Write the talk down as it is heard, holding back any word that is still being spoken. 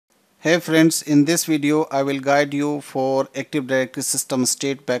Hey friends, in this video I will guide you for Active Directory system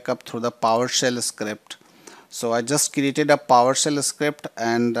state backup through the PowerShell script. So I just created a PowerShell script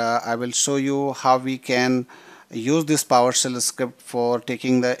and I will show you how we can use this PowerShell script for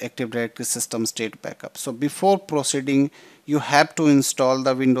taking the Active Directory system state backup. So before proceeding, you have to install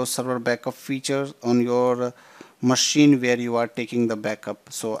the Windows Server backup feature on your machine where you are taking the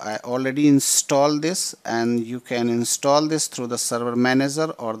backup. So I already installed this, and you can install this through the server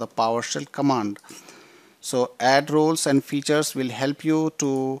manager or the PowerShell command. So add roles and features will help you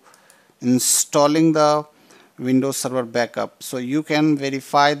to installing the Windows Server backup. So you can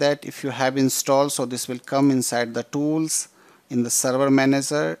verify that if you have installed, so this will come inside the tools in the server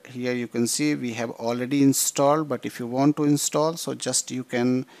manager. Here you can see we have already installed, but if you want to install, so just you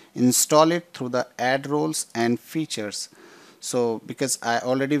can install it through the add roles and features. So because I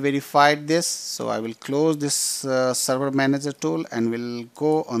already verified this, so I will close this server manager tool and will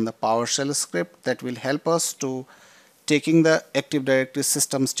go on the PowerShell script that will help us to taking the Active Directory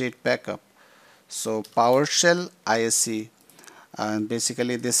system state backup. So PowerShell ISC, and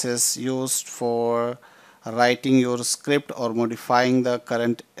basically this is used for writing your script or modifying the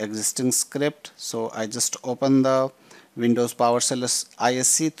current existing script. So I just open the Windows PowerShell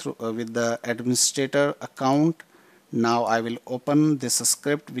ISC through, with the administrator account. Now I will open this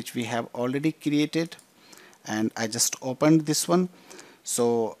script which we have already created, and I just opened this one.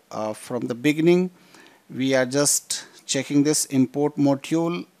 So from the beginning we are just checking this import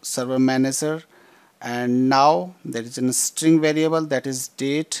module server manager, and now there is a string variable that is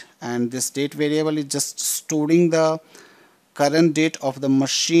date, and this date variable is just storing the current date of the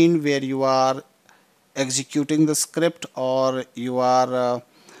machine where you are executing the script, or you are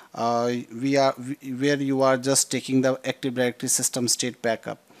where you are just taking the Active Directory system state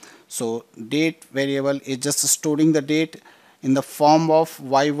backup. So date variable is just storing the date in the form of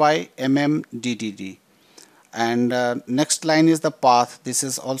YYMMDDD. And next line is the path. This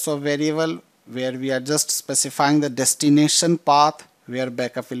is also a variable where we are just specifying the destination path where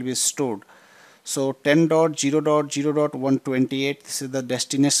backup will be stored. So 10.0.0.128, this is the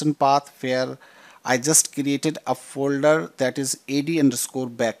destination path where I just created a folder that is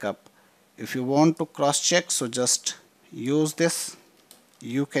AD_backup. If you want to cross check, so just use this.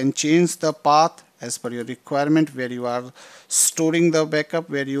 You can change the path as per your requirement where you are storing the backup,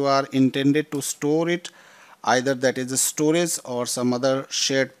 where you are intended to store it, either that is a storage or some other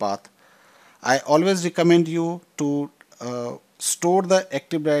shared path. I always recommend you to store the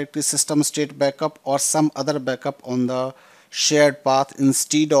Active Directory system state backup or some other backup on the shared path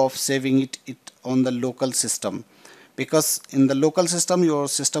instead of saving it on the local system, because in the local system your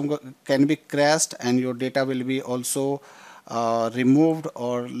system can be crashed and your data will be also removed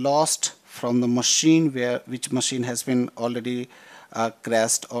or lost from the machine which machine has been already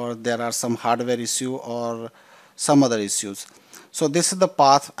crashed, or there are some hardware issue or some other issues. So this is the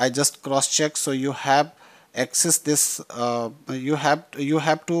path I just cross check. So you have access this, you have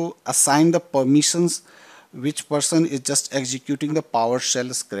to assign the permissions which person is just executing the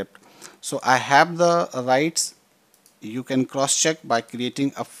PowerShell script. So I have the rights. You can cross check by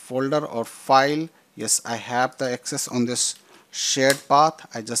creating a folder or file. Yes, I have the access on this shared path.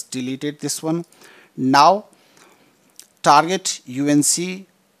 I just deleted this one. Now target UNC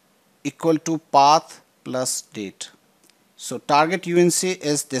equal to path plus date. So target UNC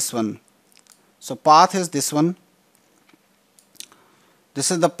is this one. So path is this one.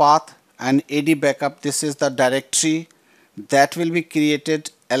 This is the path, and AD backup, this is the directory that will be created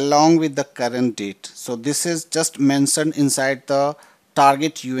along with the current date. So this is just mentioned inside the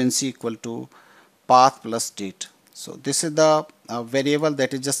target UNC equal to path plus date. So this is the variable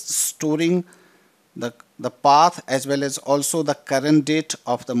that is just storing the path as well as also the current date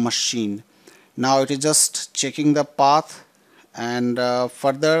of the machine. Now it is just checking the path, and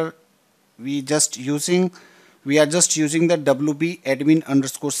further we are just using the wb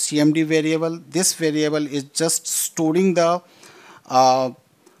admin_cmd variable. This variable is just storing the wb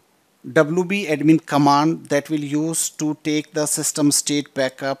admin command that will use to take the system state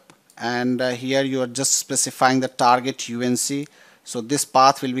backup, and here you are just specifying the target UNC. So this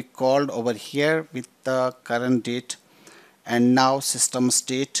path will be called over here with the current date, and now system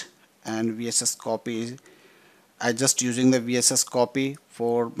state and VSS copy. I just using the VSS copy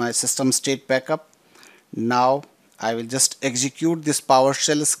for my system state backup. Now I will just execute this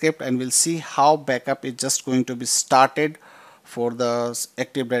PowerShell script and we'll see how backup is just going to be started for the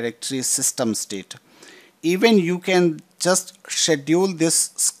Active Directory system state. Even you can just schedule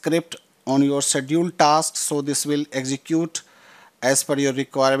this script on your scheduled task, so this will execute as per your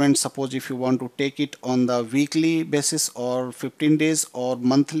requirement. Suppose if you want to take it on the weekly basis or 15 days or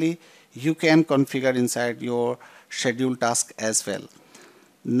monthly, you can configure inside your schedule task as well.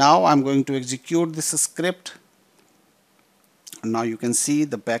 Now I'm going to execute this script. Now you can see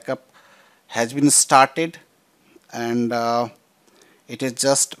the backup has been started, and it is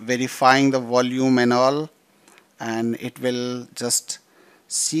just verifying the volume and all, and it will just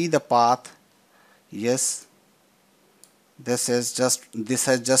see the path. Yes, this has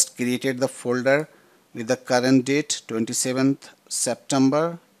just created the folder with the current date 27th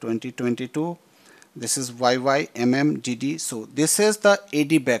September 2022. This is YYMMDD. So this is the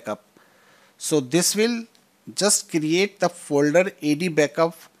AD backup. So this will just create the folder AD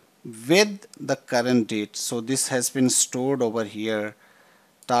backup with the current date. So this has been stored over here,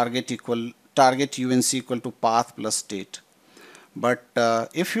 target UNC equal to path plus date. But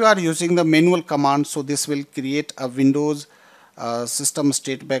if you are using the manual command, so this will create a Windows system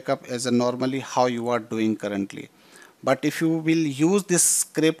state backup as a normally how you are doing currently. But if you will use this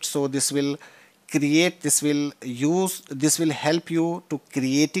script, so this will help you to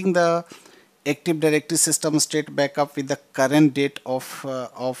creating the Active Directory system state backup with the current date of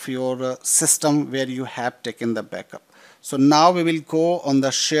your system where you have taken the backup. So now we will go on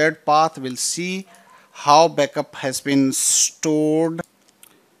the shared path. We'll see how backup has been stored.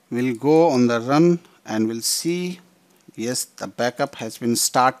 We'll go on the run and we'll see, yes, the backup has been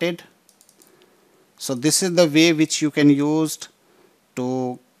started. So this is the way which you can use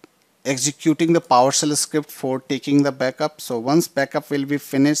to executing the PowerShell script for taking the backup. So once backup will be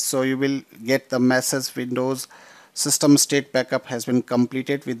finished, so you will get the message Windows system state backup has been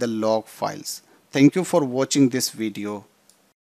completed with the log files. Thank you for watching this video.